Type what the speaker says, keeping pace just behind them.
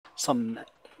some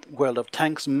World of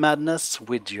Tanks madness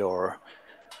with your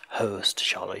host,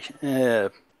 Charlie.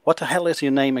 What the hell is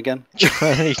your name again?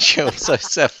 CharlieChills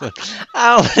 07.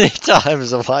 How many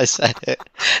times have I said it?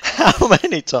 How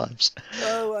many times?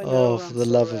 Oh, I know. For the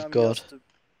love of God.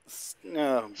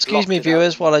 Excuse me, Blocked it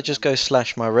viewers, out while of I just my go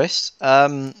slash my wrist.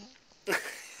 memory.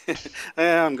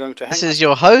 I'm going to hang This is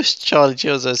your myself. host,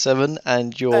 CharlieChills 07,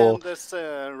 and your And this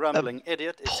rambling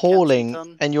idiot is appalling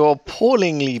Kensington. and your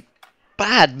appallingly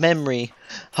bad memory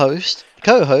host,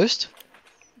 co-host.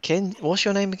 Ken, what's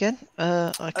your name again?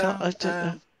 I can't. I don't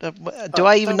know. Do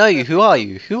I even know you? Who are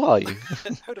you? Who are you?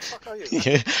 Who the fuck are you?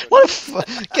 Yeah.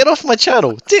 Get off my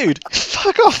channel, dude!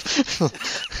 Fuck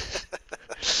off!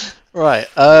 Right.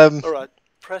 Alright,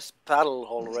 press battle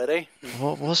already.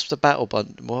 What's the battle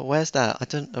button? Where's that? I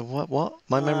don't know. What?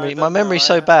 My I memory's don't know.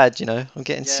 so bad. You know, I'm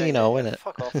getting Yeah, senile, isn't it?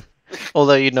 fuck off.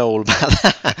 Although you know all about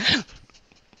that.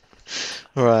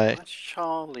 Right.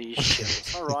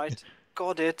 CharlieChills. Alright,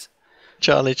 got it.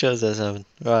 CharlieChills 07.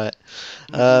 Right.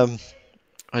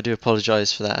 I do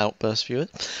apologise for that outburst, viewers.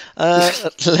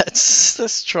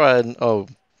 Let's try and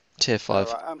tier 5.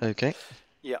 Alright, Okay.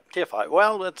 yeah, tier 5.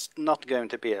 Well, it's not going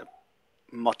to be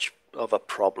much of a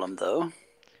problem though.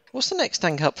 What's the next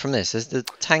tank up from this? Is the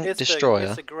tank destroyer?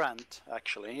 It's the Grant,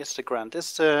 actually. It's the Grant.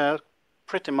 It's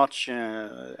pretty much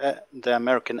the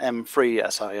American M3,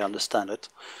 as I understand it.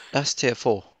 That's tier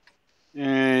 4.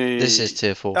 This is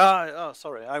tier 4.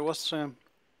 Sorry. I was...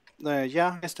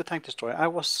 yeah, it's the tank destroyer. I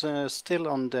was still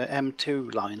on the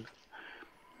M2 line.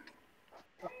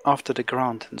 After the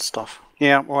Grant and stuff.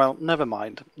 Yeah, well, never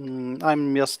mind.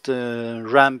 I'm just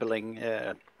rambling.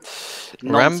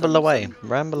 Ramble away.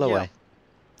 Ramble away.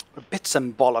 Bits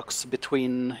and bollocks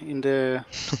between in the...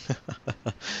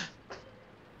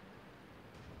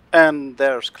 And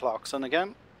there's Clarkson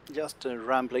again. Just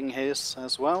rambling his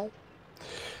as well.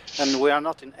 And we are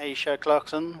not in Asia,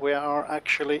 Clarkson. We are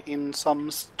actually in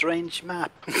some strange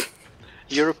map.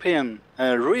 European.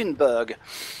 Ruinberg.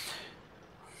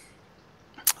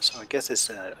 So I guess it's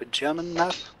a German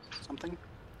map, something?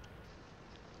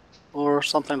 Or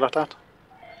something like that.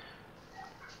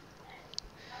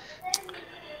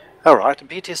 Alright,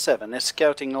 BT-7 is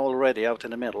scouting already out in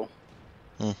the middle.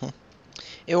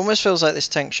 It almost feels like this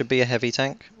tank should be a heavy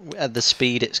tank. At the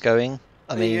speed it's going.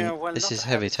 I mean, this is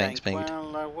heavy tank speed.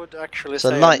 Well, I would actually it's a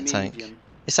say light a tank. medium.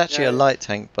 It's actually a light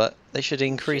tank, but they should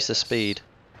increase the speed.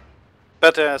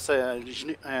 But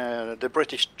the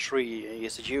British tree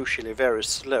is usually very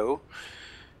slow,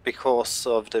 because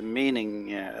of the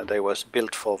meaning they was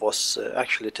built for was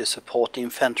actually to support the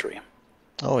infantry.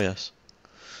 Oh yes.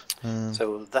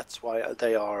 So that's why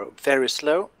they are very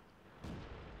slow.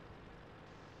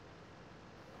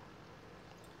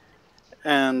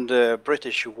 And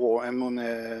British War,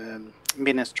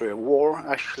 Ministry of War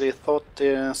actually thought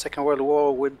the Second World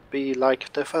War would be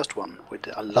like the first one, with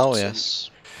a lot. Oh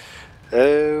yes.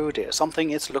 Oh dear,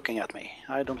 something is looking at me.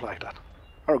 I don't like that.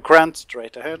 Or Grant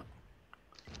straight ahead.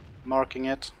 Marking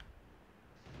it.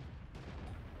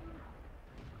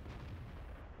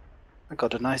 I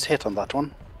got a nice hit on that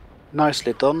one.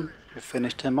 Nicely done. We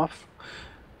finished him off.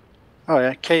 Oh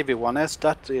yeah, KV-1S,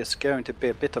 that is going to be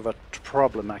a bit of a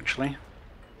problem actually.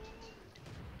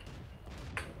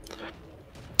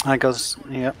 I guess,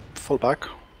 yeah, full back.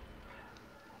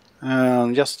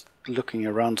 Just looking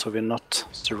around so we're not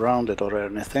surrounded or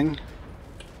anything.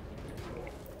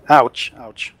 Ouch,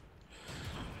 ouch.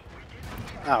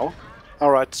 Ow.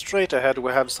 Alright, straight ahead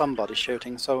we have somebody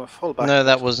shooting, so full back. No,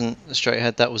 that wasn't straight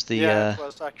ahead, that was the... Yeah, it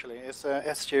was actually. It's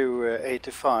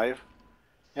SU-85.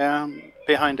 Yeah,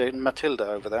 behind the Matilda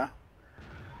over there.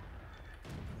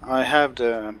 I have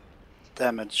the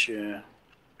damage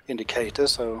indicator,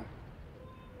 so...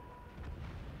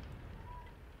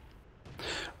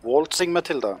 Waltzing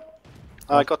Matilda.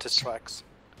 I got his tracks.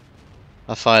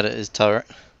 I fired at his turret.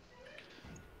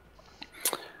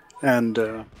 And...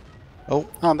 oh,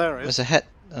 there it is. There's a hit.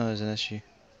 Oh, there's an SU.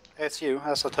 SU,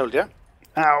 as I told you.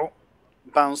 Ow!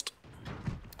 Bounced.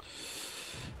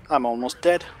 I'm almost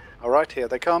dead. Alright, here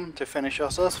they come to finish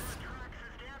us off.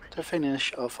 To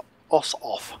finish us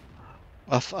off.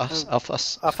 Off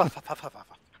us.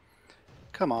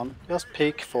 Come on, just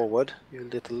peek forward, you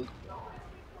little...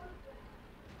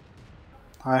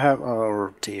 I have...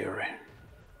 oh dear.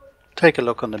 Take a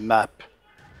look on the map.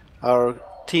 Our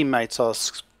teammates are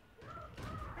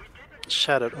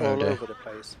shattered all over the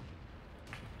place.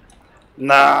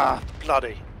 Nah,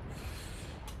 bloody.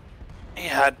 He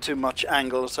had too much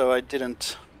angle, so I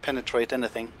didn't penetrate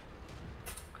anything.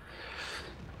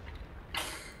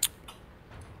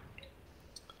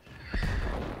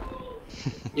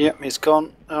 Yeah, he's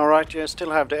gone. Alright, you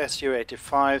still have the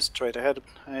Su-85 straight ahead.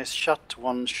 He's shot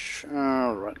one.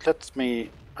 Alright, let me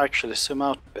actually zoom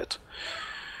out a bit.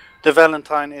 The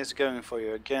Valentine is going for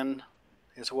you again.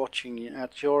 He's watching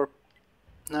at your.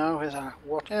 No, he's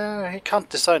what? He can't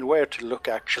decide where to look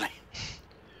actually.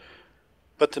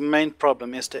 But the main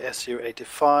problem is the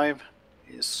Su-85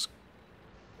 is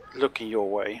looking your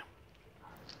way.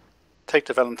 Take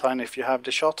the Valentine if you have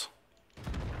the shot.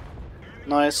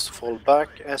 Nice, fall back.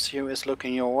 SU is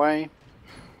looking your way.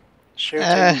 Shooting.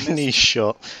 And he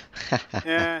shot.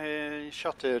 Yeah, he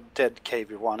shot a dead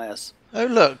KV-1S. Oh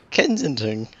look,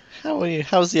 Kensington. How are you?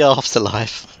 How's the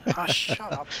afterlife? Ah, shut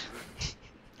up.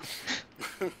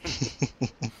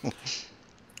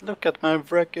 Look at my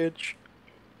wreckage.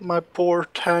 My poor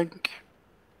tank.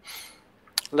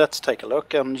 Let's take a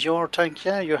look. And your tank,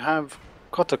 yeah, you have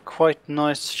got a quite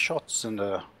nice shots in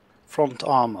the front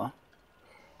armor.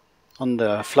 On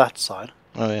the flat side.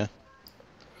 Oh yeah.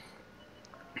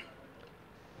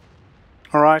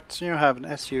 Alright, you have an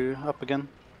SU up again.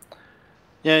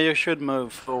 Yeah, you should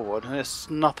move forward. There's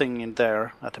nothing in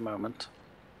there at the moment.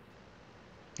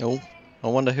 Oh, I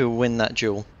wonder who will win that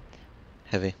duel.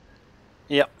 Heavy.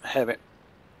 Yep, heavy.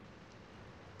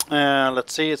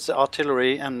 Let's see, it's the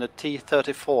artillery and the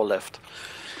T-34 left.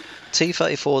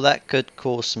 T-34, that could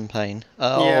cause some pain.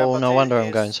 Yeah, Oh, but no it wonder I'm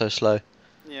is- going so slow.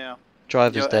 Yeah.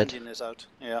 Driver's Your dead. engine is out.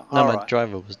 Yeah. No, my alright.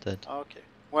 driver was dead. Okay.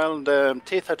 Well, the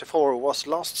T-34 was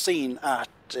last seen at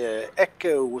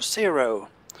Echo 0.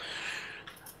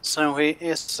 So he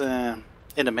is in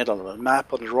the middle of the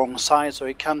map on the wrong side, so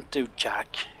he can't do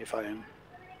jack, if I am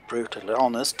brutally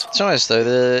honest. It's nice though,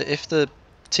 if the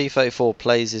T-34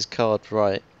 plays his card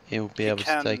right, he'll be able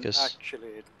to take us.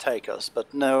 Actually take us,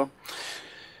 but no.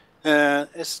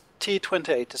 It's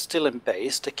T-28 is still in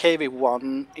base. The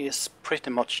KV-1 is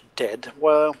pretty much dead.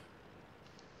 Well,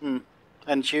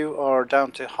 and you are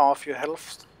down to half your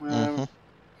health.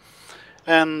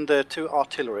 And the two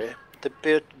artillery,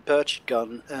 the birch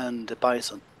gun and the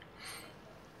bison.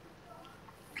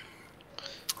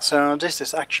 So this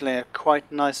is actually a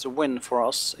quite nice win for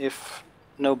us if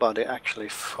nobody actually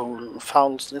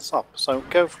fouls this up. So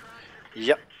go.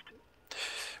 Yep.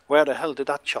 Where the hell did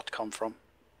that shot come from?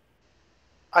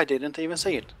 I didn't even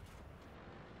see it.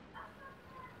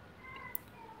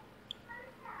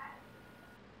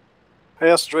 I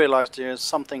just realized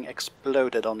something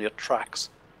exploded on your tracks.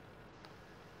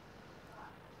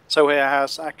 So he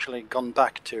has actually gone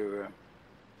back to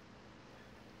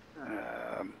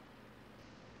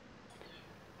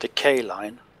the K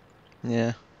line.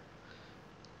 Yeah.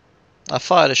 I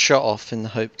fired a shot off in the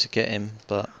hope to get him,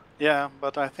 but... Yeah,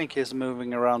 but I think he's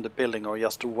moving around the building or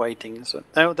just waiting. So,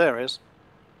 oh, there he is.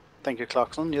 Thank you,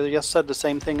 Clarkson. You just said the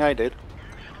same thing I did.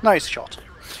 Nice shot.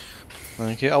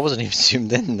 Thank you. I wasn't even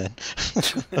zoomed in then.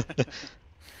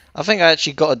 I think I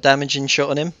actually got a damaging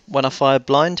shot on him when I fired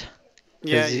blind.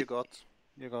 Yeah, you got.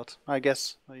 I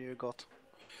guess you got.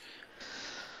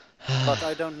 But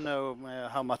I don't know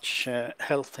how much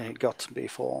health he got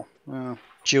before.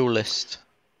 Duelist.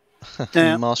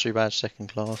 Yeah. Mastery badge,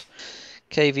 second class.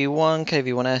 KV-1,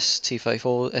 KV-1S,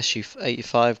 T-34,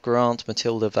 SU-85, Grant,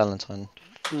 Matilda, Valentine.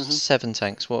 7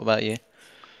 tanks. What about you?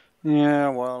 Yeah,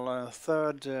 well,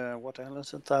 third, what the hell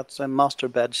is it? That's a master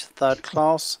badge, third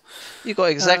class. You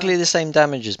got exactly the same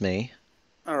damage as me.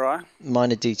 Alright.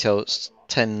 Minor details,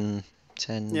 10...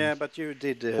 Yeah, but you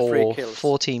did 3 4, kills.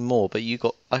 14 more, but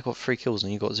I got 3 kills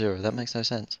and you got 0. That makes no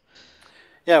sense.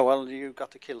 Yeah, well, you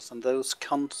got the kills, and those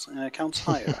counts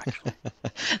higher, actually.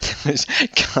 Those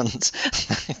cunts.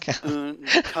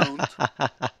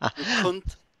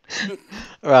 Cunt.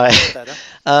 Right.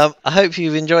 I hope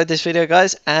you've enjoyed this video,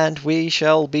 guys, and we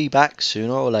shall be back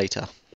sooner or later.